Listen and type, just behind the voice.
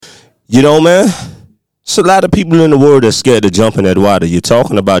You know, man, it's a lot of people in the world that's scared to jump in that water. You're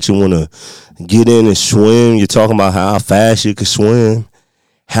talking about you want to get in and swim. You're talking about how fast you can swim,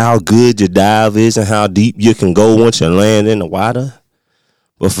 how good your dive is, and how deep you can go once you land in the water.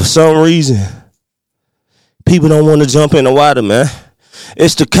 But for some reason, people don't want to jump in the water, man.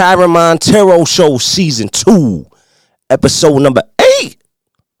 It's the Kyron Montero Show, Season 2, Episode number 8.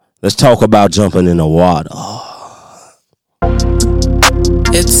 Let's talk about jumping in the water.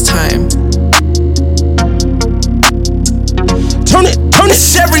 It's time. Turn it.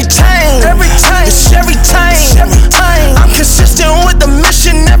 It's every time. It's every time. I'm consistent with the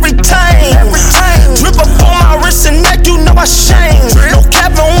mission every time. Drip up on my wrist and neck, you know I shine. No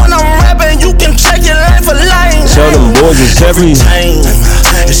capping when I'm rapping, you can check your line for line. Tell them boys it's every time.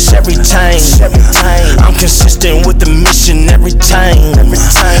 It's every time. I'm consistent with the mission every time.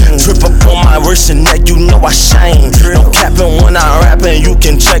 Drip up on my wrist and neck, you know I shine. No capping when I'm rapping, you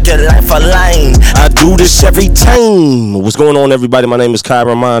can check your line for line. I do this every time. What's going on, everybody? My name is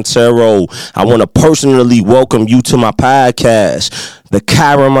Kyron Montero. I want to personally welcome you to my podcast, the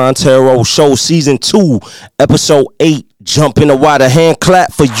Kyron Montero Show, Season 2, Episode 8, Jump in the Water. Hand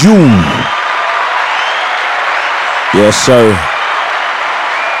clap for you. Yes, sir.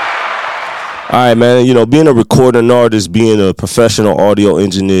 All right, man, you know, being a recording artist, being a professional audio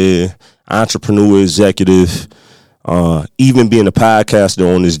engineer, entrepreneur, executive, even being a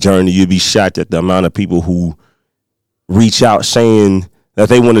podcaster on this journey, you'd be shocked at the amount of people who reach out saying that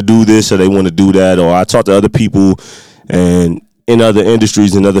they want to do this or they want to do that. Or I talk to other people and in other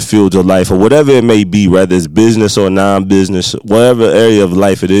industries and other fields of life or whatever it may be, whether it's business or non-business, whatever area of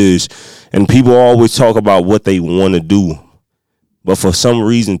life it is. And people always talk about what they want to do. But for some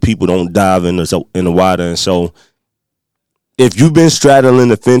reason, people don't dive in the water. And so if you've been straddling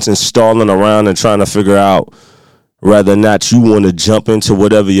the fence and stalling around and trying to figure out whether or not you want to jump into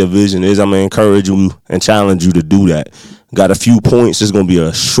whatever your vision is, I'm going to encourage you and challenge you to do that. Got a few points. It's going to be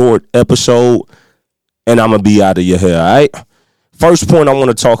a short episode, and I'm going to be out of your hair, all right? First point I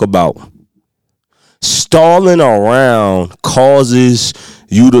want to talk about. Stalling around causes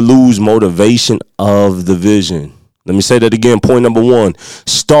you to lose motivation of the vision. Let me say that again. Point number 1.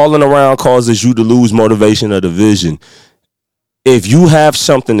 Stalling around causes you to lose motivation of the vision. If you have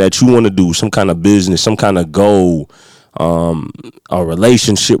something that you want to do, some kind of business, some kind of goal, a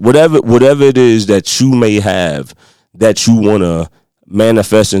relationship, whatever it is that you may have that you want to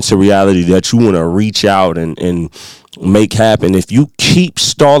manifest into reality, that you want to reach out and make happen, if you keep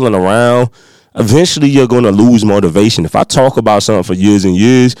stalling around, eventually you're going to lose motivation. If I talk about something for years and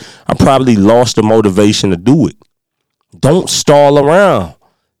years, I probably lost the motivation to do it. Don't stall around.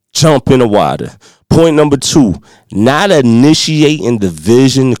 Jump in the water. Point number 2, not initiating the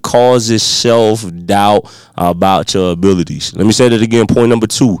vision causes self-doubt about your abilities. Let me say that again. Point number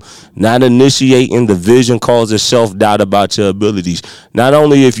 2, not initiating the vision causes self-doubt about your abilities. Not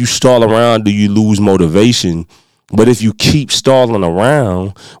only if you stall around do you lose motivation, but if you keep stalling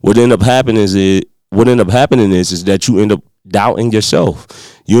around, what end up happening is that you end up doubting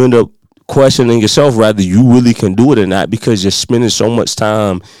yourself. You end up questioning yourself whether you really can do it or not, because you're spending so much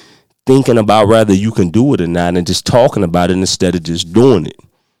time thinking about whether you can do it or not and just talking about it instead of just doing it.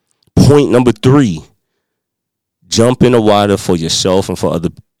 Point number 3, jump in the water for yourself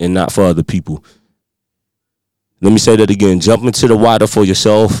and not for other people. Let me say that again. Jump into the water for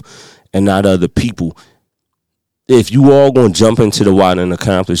yourself and not other people. If you all going to jump into the water and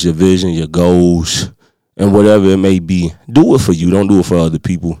accomplish your vision, your goals, and whatever it may be, do it for you. Don't do it for other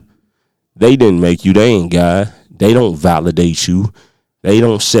people. They didn't make you. They ain't God. They don't validate you. They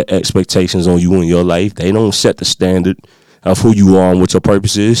don't set expectations on you in your life. They don't set the standard of who you are and what your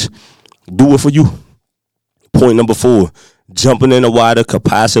purpose is. Do it for you. Point number 4, jumping in the water could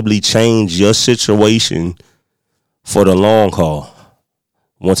possibly change your situation for the long haul.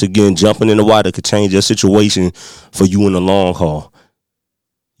 Once again, jumping in the water could change your situation for you in the long haul.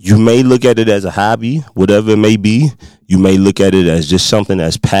 You may look at it as a hobby, whatever it may be. You may look at it as just something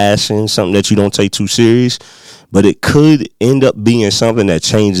that's passion, something that you don't take too serious. But it could end up being something that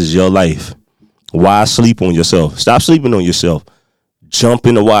changes your life. Why sleep on yourself? Stop sleeping on yourself. Jump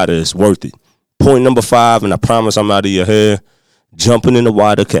in the water. It's worth it. Point number 5, and I promise I'm out of your hair. Jumping in the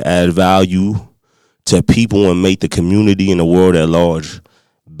water can add value to people and make the community and the world at large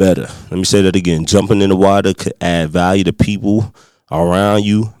better. Let me say that again. Jumping in the water could add value to people around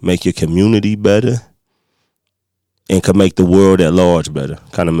you, make your community better, and could make the world at large better.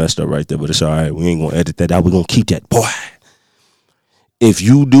 Kind of messed up right there, but it's all right. We ain't going to edit that out. We're going to keep that. Boy, if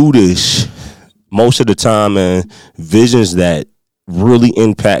you do this, most of the time, man, visions that really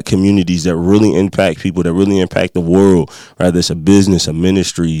impact communities, that really impact people, that really impact the world, whether it's a business, a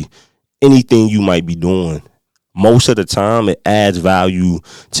ministry, anything you might be doing, most of the time it adds value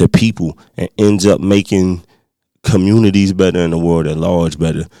to people and ends up making communities better and the world at large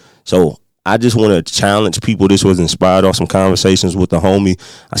better. So I just want to challenge people. This was inspired off some conversations with the homie.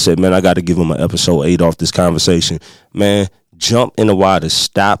 I said, man, I got to give him an episode 8 off this conversation. Man, jump in the water.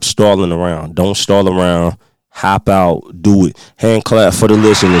 Stop stalling around. Don't stall around. Hop out. Do it. Hand clap for the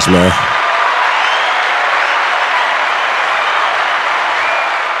listeners, man.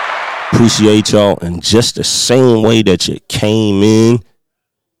 Appreciate y'all. And just the same way that you came in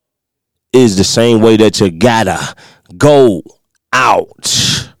is the same way that you gotta go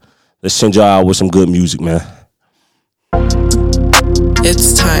out. Let's send y'all out with some good music, man.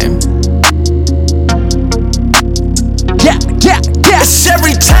 It's time. Yeah. It's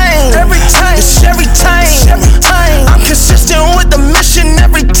every time. It's every time. I'm consistent with the mission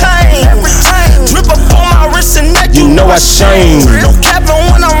every time. Drip up on my wrist and neck, you know I shame. No capping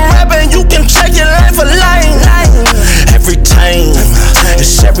when I'm rapping, you can check your life for line. Every time.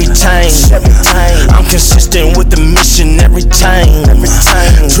 It's every time. I'm consistent with the mission every time.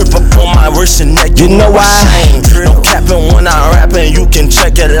 Drip up on my wrist and neck, you know I shame. No capping when I'm rapping, you can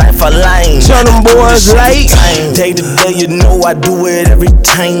check your life for line. Tell them boys late. Day to day, you know I do it every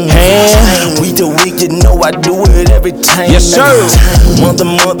time. Week to week, you know I do it every time. Yes, sir. Month to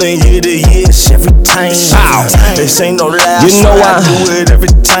month and year to year, it's every time. This ain't no lie, you know I do it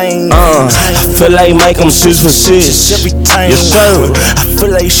every time. I feel like make them 6 for 6 every time. Yes, sir. I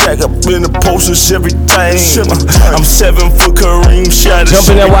feel like Shaq up in the posters every time. I'm 7 foot Kareem shot. Jump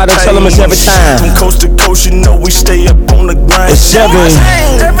in that water, tell them it's every time. From coast to coast, you know we stay up on the grind. It's every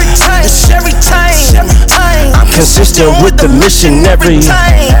time. It's every time. I'm consistent with the mission every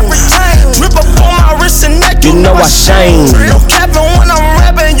time. Drip up on my wrist and neck, you know I shame. No capping when I'm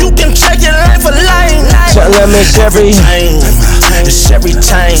rapping, you can check your life for line. Tell them it's every time. It's every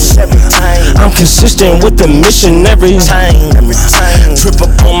time. I'm consistent with the mission every time. Drip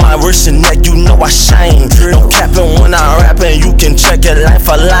up on my wrist and neck, you know I shine. No capping when I'm rapping, you can check your life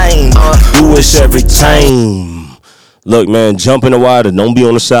for line. Do it every time. Look, man, jump in the water. Don't be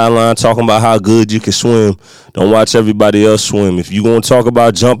on the sideline talking about how good you can swim. Don't watch everybody else swim. If you gonna talk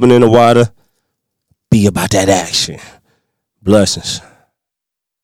about jumping in the water, be about that action. Blessings.